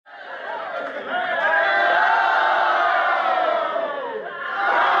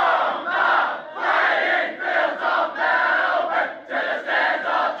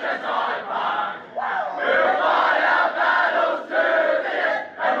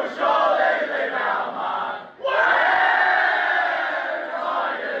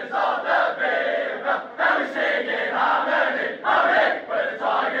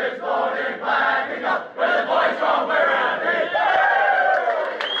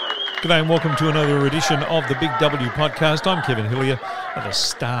G'day and welcome to another edition of the Big W podcast. I'm Kevin Hillier. A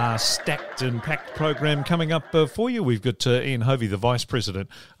star-stacked and packed program coming up for you. We've got Ian Hovey, the Vice President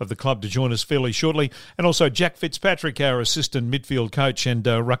of the club, to join us fairly shortly. And also Jack Fitzpatrick, our Assistant Midfield Coach and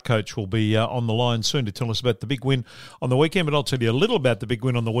Ruck Coach, will be on the line soon to tell us about the big win on the weekend. But I'll tell you a little about the big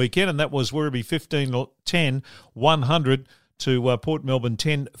win on the weekend, and that was Werribee 15-10, 100 to Port Melbourne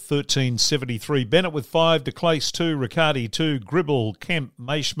 10-13-73. Bennett with 5, De Clace 2, Riccardi 2, Gribble, Kemp,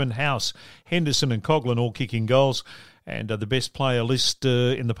 Maishman, House, Henderson and Coughlin all kicking goals. And the best player list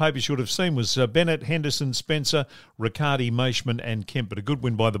in the papers you would have seen was Bennett, Henderson, Spencer, Riccardi, Maishman and Kemp. But a good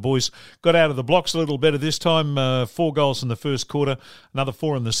win by the boys. Got out of the blocks a little better this time. 4 goals in the first quarter, another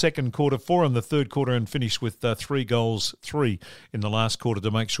 4 in the second quarter, 4 in the third quarter, and finished with 3 goals, 3 in the last quarter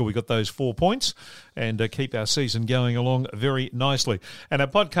to make sure we got those 4 points and keep our season going along very nicely. And our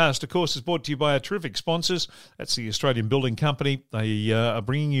podcast, of course, is brought to you by our terrific sponsors. That's the Australian Building Company. They are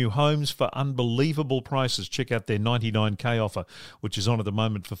bringing you homes for unbelievable prices. Check out their 99K offer, which is on at the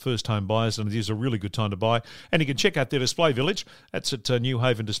moment for first home buyers, and it is a really good time to buy. And you can check out their display village. That's at New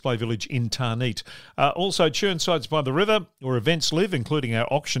Haven Display Village in Tarneet. Also, Churnsides by the River, where events live, including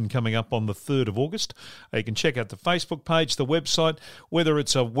our auction coming up on the 3rd of August. You can check out the Facebook page, the website, whether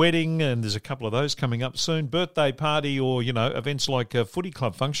it's a wedding, and there's a couple of those coming up soon, birthday party, or, you know, events like footy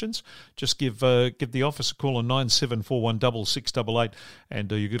club functions. Just give the office a call on 9741 6688,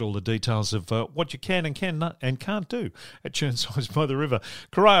 and you get all the details of what you can and can't do at Churnsides by the River.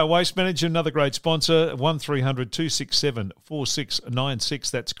 Corio Waste Management, another great sponsor, 1300 267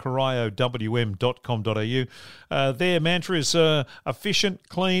 4696. That's coriowm.com.au. Their mantra is efficient,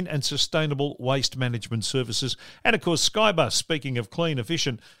 clean and sustainable waste management services. And, of course, Skybus, speaking of clean,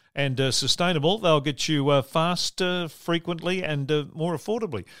 efficient and sustainable, they'll get you fast, frequently and more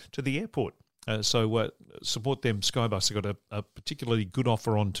affordably to the airport. So support them. Skybus have got a particularly good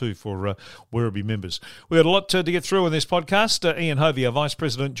offer on too for Werribee members. We've got a lot to get through in this podcast. Ian Hovey, our Vice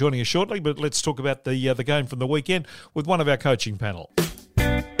President, joining us shortly, but let's talk about the game from the weekend with one of our coaching panel.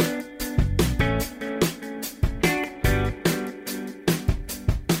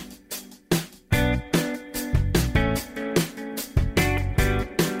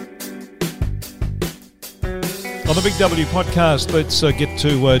 On the Big W podcast, let's get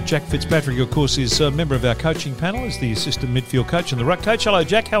to Jack Fitzpatrick, of course, is a member of our coaching panel, is the assistant midfield coach and the ruck coach. Hello,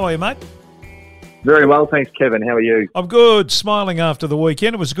 Jack. How are you, mate? Very well, thanks, Kevin. How are you? I'm good. Smiling after the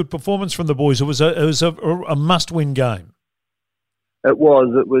weekend. It was a good performance from the boys. It was a must-win game. It was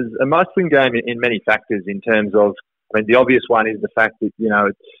a must-win game in many factors. In terms of, I mean, the obvious one is the fact that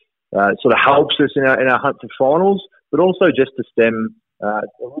it sort of helps us in our hunt for finals, but also just to stem a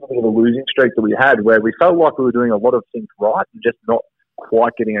little bit of a losing streak that we had, where we felt like we were doing a lot of things right and just not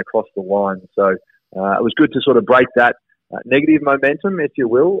quite getting across the line. So it was good to sort of break that negative momentum, if you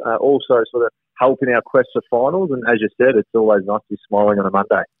will, also sort of help in our quest for finals. And as you said, it's always nice to be smiling on a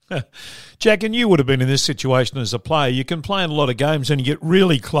Monday. Jack, and you would have been in this situation as a player. You can play in a lot of games and you get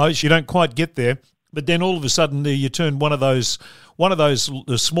really close. You don't quite get there. But then all of a sudden you turn one of those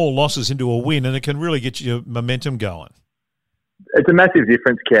small losses into a win, and it can really get your momentum going. It's a massive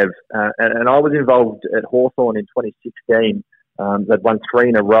difference, Kev. And I was involved at Hawthorn in 2016. They'd won 3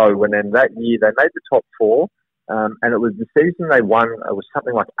 in a row. And then that year they made the top 4. And it was the season they won, it was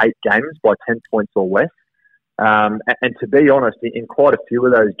something like 8 games by 10 points or less. And to be honest, in quite a few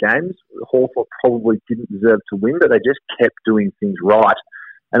of those games, Hawthorn probably didn't deserve to win, but they just kept doing things right.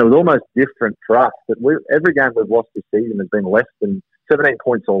 And it was almost different for us. That every game we've lost this season has been less than 17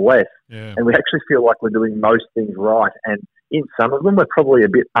 points or less. Yeah. And we actually feel like we're doing most things right. And in some of them, we're probably a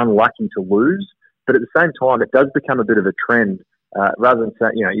bit unlucky to lose. But at the same time, it does become a bit of a trend. Rather than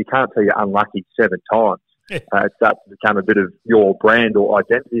say, you can't say you're unlucky 7 times. It starts to become a bit of your brand or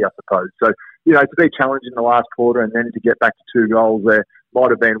identity, I suppose. So, to be challenged in the last quarter and then to get back to 2 goals, there might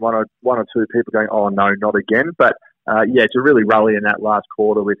have been one or two people going, oh, no, not again. But, to really rally in that last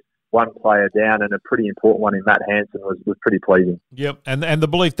quarter with one player down and a pretty important one in Matt Hansen was pretty pleasing. Yep, and the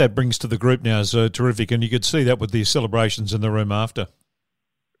belief that brings to the group now is terrific, and you could see that with the celebrations in the room after.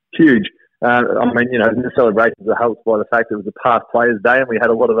 Huge. The celebrations are helped by the fact that it was a past players' day, and we had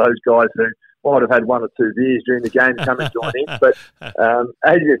a lot of those guys who might have had 1 or 2 beers during the game come and join in. But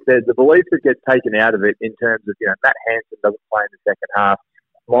as you said, the belief that gets taken out of it in terms of, Matt Hansen doesn't play in the second half.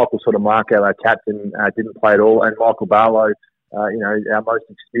 Michael Marco, our captain, didn't play at all, and Michael Barlow, our most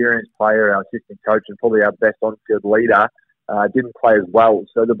experienced player, our assistant coach, and probably our best on-field leader, didn't play as well.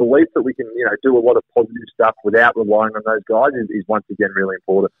 So the belief that we can, do a lot of positive stuff without relying on those guys is once again really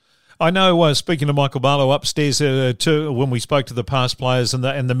important. I know, speaking to Michael Barlow upstairs too, when we spoke to the past players and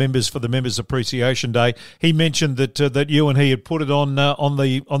the members for the Members Appreciation Day, he mentioned that you and he had put it on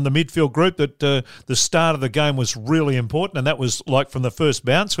the midfield group that the start of the game was really important, and that was like from the first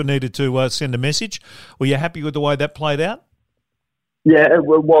bounce we needed to send a message. Were you happy with the way that played out? Yeah, it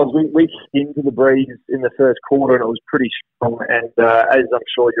was. We kicked into the breeze in the first quarter, and it was pretty strong. And as I'm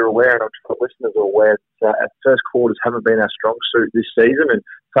sure you're aware, and I'm sure listeners are aware, first quarters haven't been our strong suit this season, and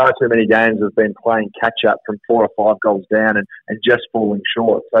far too many games have been playing catch-up from 4 or 5 goals down and just falling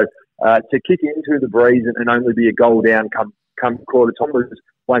short. So to kick into the breeze and only be a goal down come quarter time was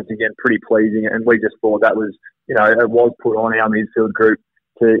once again pretty pleasing, and we just thought that was, it was put on our midfield group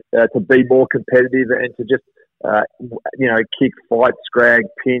to be more competitive and to just kick, fight, scrag,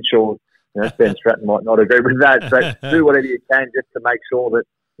 pinch, or Ben Stratton might not agree with that, but do whatever you can just to make sure that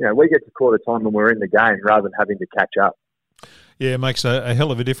we get to quarter time and we're in the game rather than having to catch up. Yeah, it makes a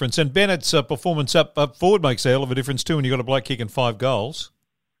hell of a difference. And Bennett's performance up forward makes a hell of a difference too when you've got a bloke kicking 5 goals.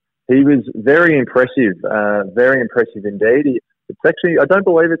 He was very impressive indeed. It's actually, I don't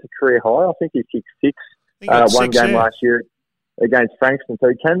believe it's a career high. I think he kicked 6 one game last year against Frankston. So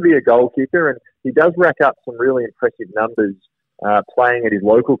he can be a goal kicker, and he does rack up some really impressive numbers playing at his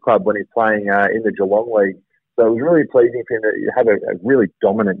local club when he's playing in the Geelong League. So it was really pleasing for him to have a really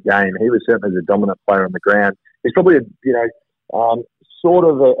dominant game. He was certainly the dominant player on the ground. He's probably sort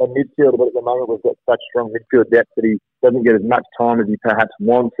of a midfielder, but at the moment we've got such strong midfield depth that he doesn't get as much time as he perhaps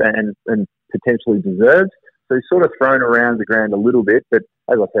wants and potentially deserves. So he's sort of thrown around the ground a little bit, but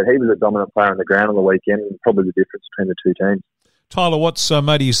as I said, he was a dominant player on the ground on the weekend, and probably the difference between the two teams. Tyler Watts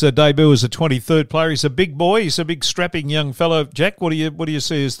made his debut as a 23rd player. He's a big boy. He's a big, strapping young fellow. Jack, what do you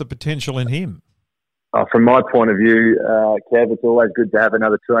see as the potential in him? From my point of view, Kev, it's always good to have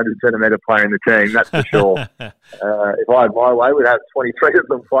another 200-centimetre player in the team, that's for sure. If I had my way, we'd have 23 of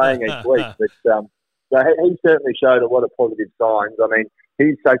them playing each week. But so he certainly showed a lot of positive signs. I mean,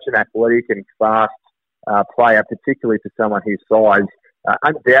 he's such an athletic and fast player, particularly for someone his size.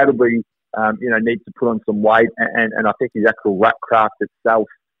 Undoubtedly, needs to put on some weight, and I think his actual ruck craft itself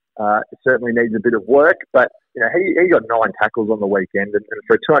certainly needs a bit of work. But he got 9 tackles on the weekend, and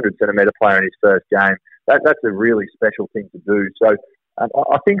for a 200-centimetre player in his first game, that's a really special thing to do. So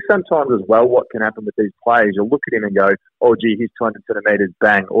I think sometimes as well, what can happen with these players, you'll look at him and go, "Oh, gee, he's 200 centimetres,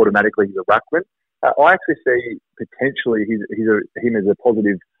 bang!" Automatically, he's a ruckman. I actually see potentially him as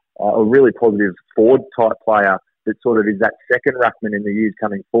a really positive forward type player that sort of is that second ruckman in the years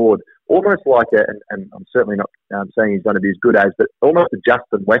coming forward, almost like and I'm certainly not saying he's going to be as good as, but almost a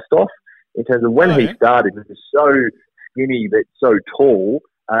Justin Westhoff in terms of when he started. He was so skinny but so tall,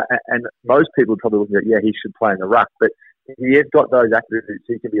 and most people would probably look at, he should play in the ruck, but he has got those attributes.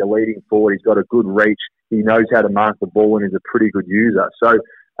 He can be a leading forward. He's got a good reach. He knows how to mark the ball and is a pretty good user. So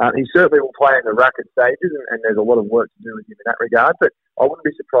he certainly will play in the ruck at stages, and there's a lot of work to do with him in that regard. But I wouldn't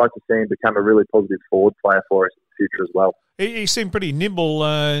be surprised to see him become a really positive forward player for us in the future as well. He seemed pretty nimble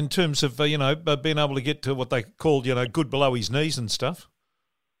in terms of being able to get to what they called good below his knees and stuff.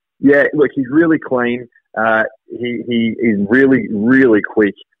 Yeah, look, he's really clean. He is really, really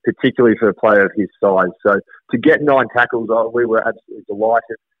quick, particularly for a player of his size. So to get 9 tackles, we were absolutely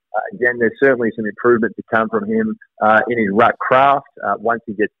delighted. Again, there's certainly some improvement to come from him in his ruck craft once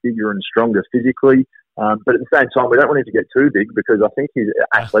he gets bigger and stronger physically. But at the same time, we don't want him to get too big because I think his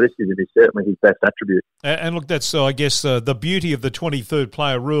athleticism is certainly his best attribute. And look, that's I guess the beauty of the 23rd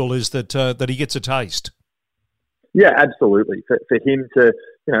player rule is that he gets a taste. Yeah, absolutely. For him to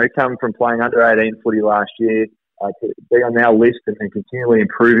come from playing under 18 footy last year, to be on our list and continually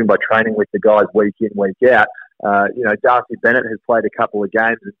improving by training with the guys week in, week out. Darcy Bennett has played a couple of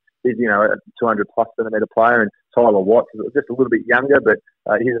games. He's, a 200-plus centimetre player, and Tyler Watts is just a little bit younger, but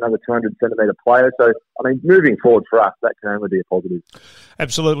he's another 200-centimetre player. So, moving forward for us, that can only be a positive.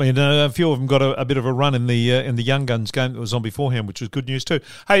 Absolutely, and a few of them got a bit of a run in the Young Guns game that was on beforehand, which was good news too.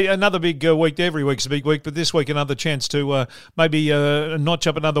 Hey, another big week. Every week's a big week, but this week another chance to maybe notch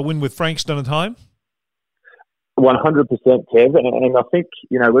up another win with Frankston at home. 100%, Kev, and I think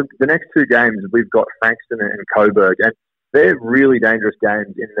the next 2 games we've got Frankston and Coburg, and they're really dangerous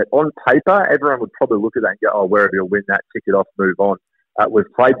games in that on paper everyone would probably look at that and go, "Oh, Werribee will win that, tick it off, move on."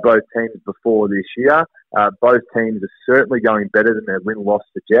 We've played both teams before this year. Both teams are certainly going better than their win-loss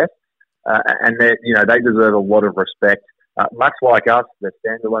suggests, and they deserve a lot of respect. Much like us, they're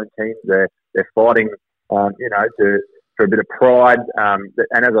standalone teams. They're fighting, for a bit of pride. And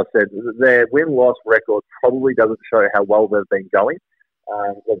as I said, their win-loss record probably doesn't show how well they've been going.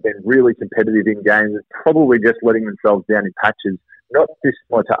 They've been really competitive in games and probably just letting themselves down in patches, not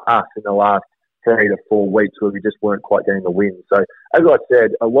dissimilar to us in the last 3 to 4 weeks where we just weren't quite getting the win. So, as I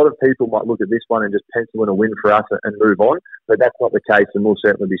said, a lot of people might look at this one and just pencil in a win for us and move on, but that's not the case, and we'll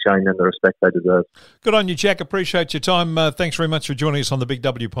certainly be showing them the respect they deserve. Good on you, Jack. Appreciate your time. Thanks very much for joining us on the Big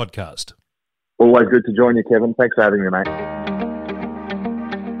W podcast. Always good to join you, Kevin. Thanks for having me, mate.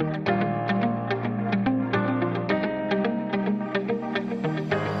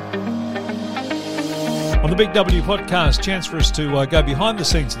 On the Big W podcast, chance for us to go behind the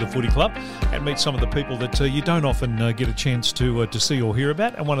scenes of the footy club and meet some of the people that you don't often get a chance to see or hear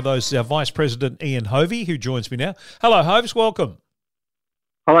about. And one of those is our Vice President, Ian Hovey, who joins me now. Hello, Hoves. Welcome.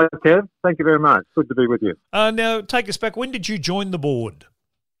 Hello, Kev. Thank you very much. Good to be with you. Now, take us back. When did you join the board?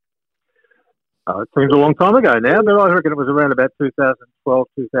 It seems a long time ago now, but I reckon it was around about 2012,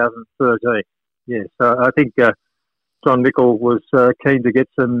 2013. Yeah, so I think John Nicol was keen to get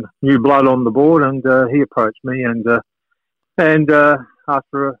some new blood on the board, and he approached me, and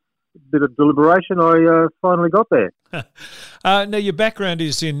after a bit of deliberation, I finally got there. Now, your background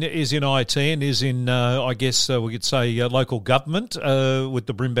is in IT and is in, I guess we could say, local government with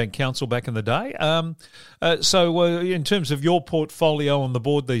the Brimbank Council back in the day. So, in terms of your portfolio on the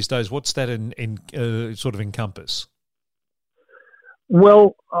board these days, what's that in sort of encompass?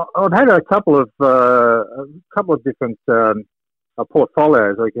 Well, I've had a couple of different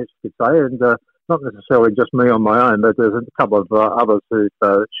portfolios, I guess you could say, and not necessarily just me on my own, but there's a couple of others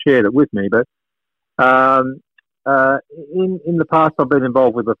who've shared it with me. But in the past, I've been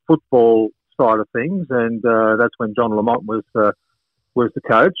involved with the football side of things, and that's when John Lamont was the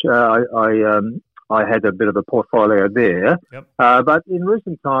coach. I had a bit of a portfolio there, yep. But in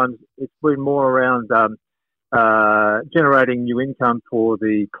recent times, it's been more around generating new income for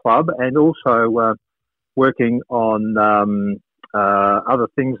the club, and also working on other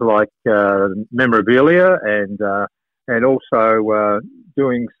things like memorabilia, and also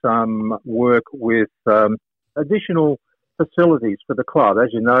doing some work with additional facilities for the club.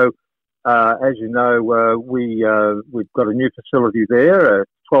 As you know, we've got a new facility there, a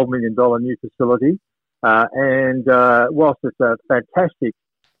 $12 million new facility, and whilst it's a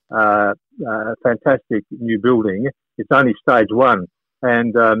fantastic new building, it's only stage one,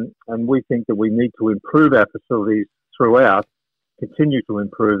 and we think that we need to improve our facilities throughout, continue to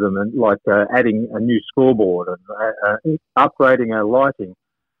improve them, and like adding a new scoreboard and upgrading our lighting,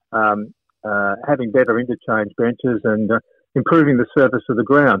 having better interchange benches, and improving the surface of the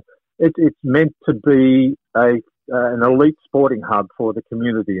ground. It's meant to be an elite sporting hub for the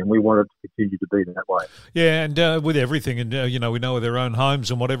community, and we want it to continue to be that way. Yeah, and with everything, and we know with their own homes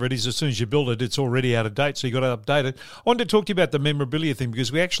and whatever it is, as soon as you build it, it's already out of date, so you've got to update it. I wanted to talk to you about the memorabilia thing,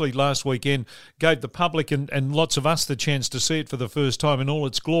 because we actually last weekend gave the public and lots of us the chance to see it for the first time in all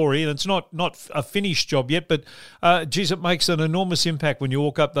its glory, and it's not a finished job yet, but geez, it makes an enormous impact when you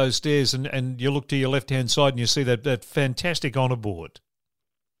walk up those stairs and you look to your left-hand side and you see that fantastic honour board.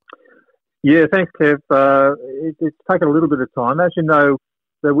 Yeah, thanks, Kev. It's taken a little bit of time. As you know,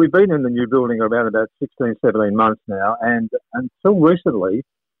 that we've been in the new building around about 16, 17 months now, and until recently,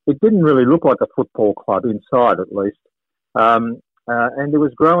 it didn't really look like a football club inside, at least. And there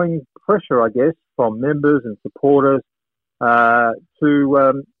was growing pressure, I guess, from members and supporters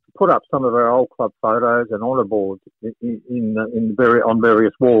to put up some of our old club photos and honour boards on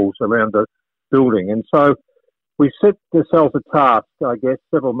various walls around the building. And so we set ourselves a task, I guess,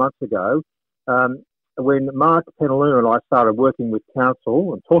 several months ago, when Mark Penaluna and I started working with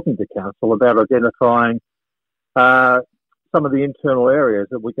council and talking to council about identifying some of the internal areas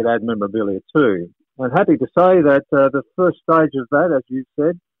that we could add memorabilia to. I'm happy to say that the first stage of that, as you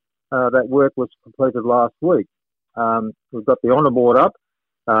said, that work was completed last week. We've got the honour board up.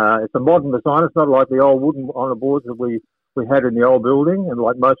 It's a modern design. It's not like the old wooden honour boards that we had in the old building, and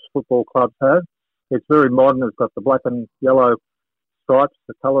like most football clubs have. It's very modern. It's got the black and yellow stripes,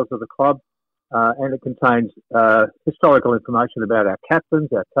 the colours of the club, and it contains historical information about our captains,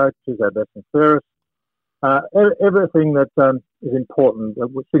 our coaches, our best and fairest, everything that is important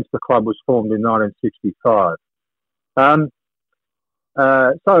since the club was formed in 1965.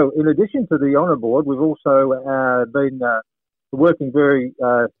 So, in addition to the honour board, we've also been working very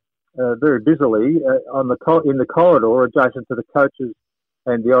busily in the corridor adjacent to the coaches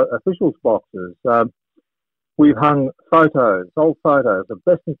and the officials' boxes. We've hung old photos of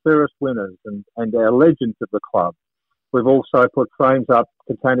best and fairest winners and our legends of the club. We've also put frames up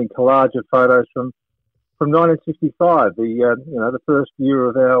containing collage of photos from 1965, the first year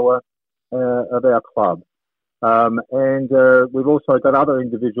of our club. And we've also got other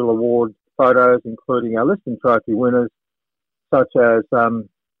individual award photos, including our Liston Trophy winners, such as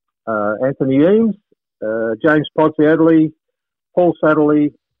Anthony Eames, James Podsiadley, Paul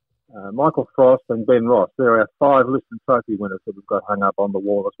Satterley, Michael Frost and Ben Ross. They're our 5 Liston Trophy winners that we've got hung up on the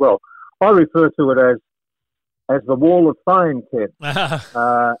wall as well. I refer to it as the Wall of Fame, Kev.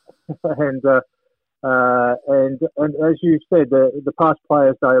 And as you said, the Past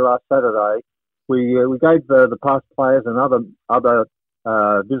Players Day last Saturday, we gave the past players and other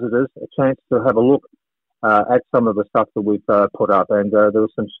visitors a chance to have a look at some of the stuff that we've put up, and there were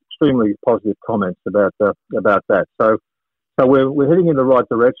some extremely positive comments about that. So we're heading in the right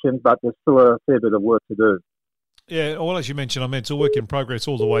direction, but there's still a fair bit of work to do. Yeah, well, as you mentioned, it's a work in progress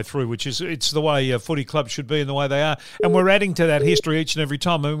all the way through, which is it's the way footy clubs should be and the way they are, and we're adding to that history each and every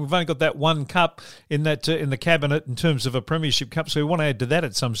time. I mean, we've only got that one cup in that in the cabinet in terms of a premiership cup, so we want to add to that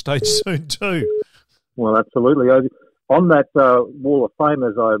at some stage soon too. Well, absolutely. On that Wall of Fame,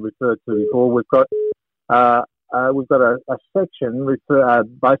 as I referred to before, we've got a section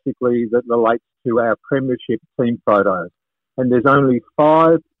basically that relates to our premiership team photos, and there's only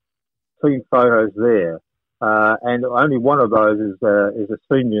 5 team photos there. And only one of those is a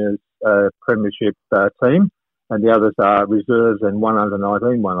seniors premiership team, and the others are reserves and one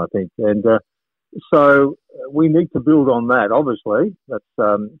under-19 one, I think. And so we need to build on that. Obviously, that's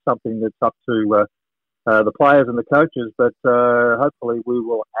something that's up to the players and the coaches, but hopefully we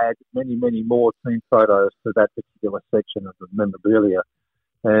will add many, many more team photos to that particular section of the memorabilia,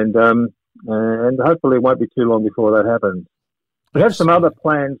 and hopefully it won't be too long before that happens. We have some other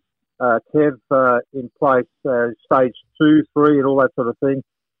plans, Kev, in place, stage 2, 3 and all that sort of thing.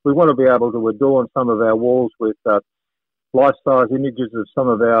 We want to be able to adorn some of our walls with life-size images of some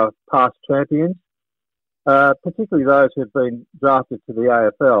of our past champions, particularly those who've been drafted to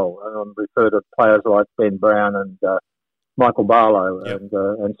the AFL. And I'm referred to players like Ben Brown and Michael Barlow, yep,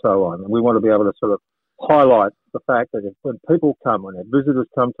 and so on. And we want to be able to sort of highlight the fact that when people come, when our visitors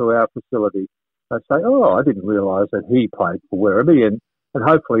come to our facility, they say, "Oh, I didn't realise that he played for Werribee," and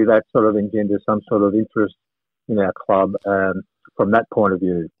hopefully that sort of engenders some sort of interest in our club from that point of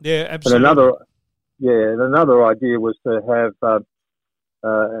view. Yeah, absolutely. And another idea was to have,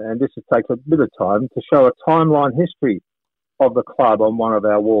 and this takes a bit of time, to show a timeline history of the club on one of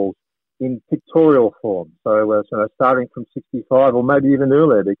our walls in pictorial form. So starting from 65 or maybe even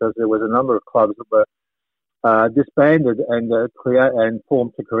earlier, because there was a number of clubs that were disbanded and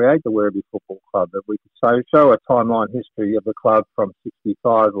formed to create the Werribee Football Club, that we could show a timeline history of the club from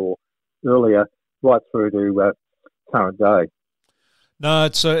 65 or earlier right through to current day. No,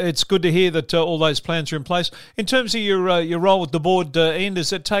 it's good to hear that all those plans are in place. In terms of your role with the board, Ian,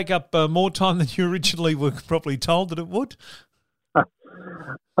 does it take up more time than you originally were probably told that it would? I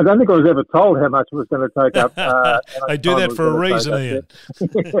don't think I was ever told how much it was going to take up. They do that for a reason, Ian.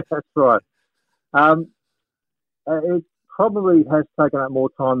 Yeah, that's right. It probably has taken up more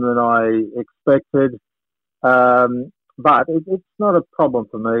time than I expected, but it's not a problem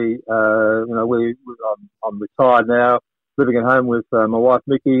for me. I'm retired now, living at home with my wife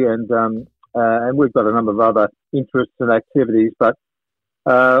Mickey, and we've got a number of other interests and activities. But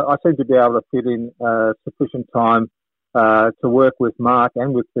I seem to be able to fit in sufficient time to work with Mark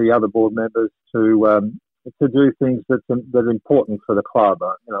and with the other board members to do things that are important for the club.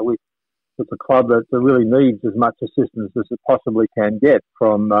 It's a club that really needs as much assistance as it possibly can get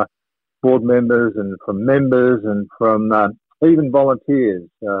from board members and from members and from even volunteers.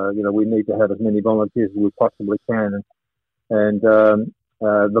 We need to have as many volunteers as we possibly can. And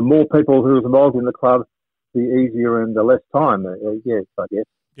the more people who are involved in the club, the easier and the less time, yes, I guess.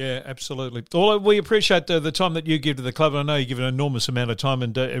 Yeah, absolutely. Well, we appreciate the time that you give to the club. I know you give an enormous amount of time,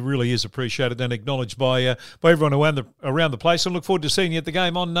 and it really is appreciated and acknowledged by everyone around the place. I look forward to seeing you at the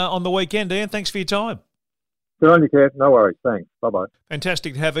game on the weekend, Ian. Thanks for your time. Good on you, Kev. No worries. Thanks. Bye-bye.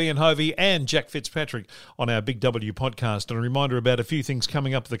 Fantastic to have Ian Hovey and Jack Fitzpatrick on our Big W podcast. And a reminder about a few things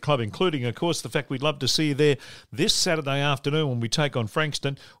coming up at the club, including, of course, the fact we'd love to see you there this Saturday afternoon when we take on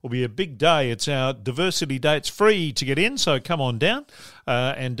Frankston. Will be a big day. It's our diversity day. It's free to get in, so come on down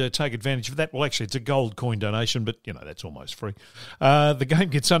and take advantage of that. Well, actually, it's a gold coin donation, but, that's almost free. The game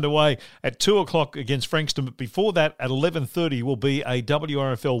gets underway at 2 o'clock against Frankston, but before that, at 11:30, will be a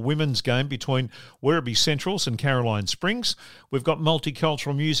WRFL women's game between Werribee Central and Caroline Springs. We've got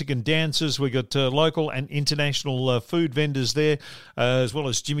multicultural music and dances. We've got local and international food vendors there, as well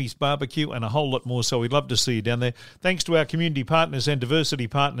as Jimmy's Barbecue and a whole lot more. So we'd love to see you down there. Thanks to our community partners and diversity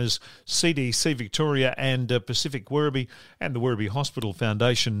partners, CDC Victoria and Pacific Werribee and the Werribee Hospital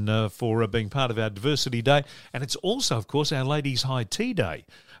Foundation for being part of our Diversity Day. And it's also, of course, our Ladies High Tea Day,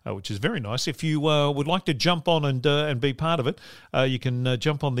 which is very nice. If you would like to jump on and be part of it, you can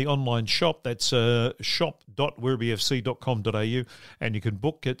jump on the online shop. That's shop.werribeefc.com.au, and you can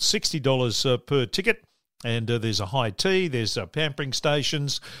book at $60 per ticket. And there's a high tea, there's pampering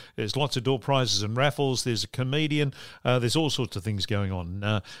stations, there's lots of door prizes and raffles, there's a comedian, there's all sorts of things going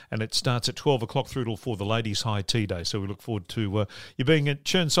on. And it starts at 12 o'clock through till 4, the ladies' high tea day. So we look forward to you being at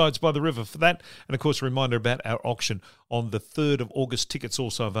Chirnsides by the River for that. And, of course, a reminder about our auction on the 3rd of August. Tickets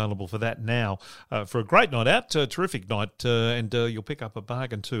also available for that now for a great night out, terrific night. And you'll pick up a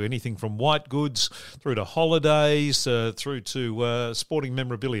bargain too. Anything from white goods through to holidays, through to sporting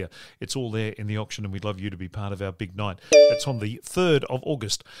memorabilia. It's all there in the auction, and we'd love you to be part of our big night. That's on the 3rd of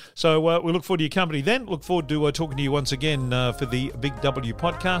August. So we look forward to your company then. Look forward to talking to you once again for the Big W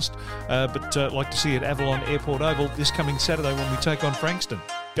podcast. But like to see you at Avalon Airport Oval this coming Saturday when we take on Frankston.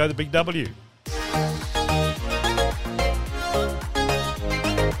 Go the Big W.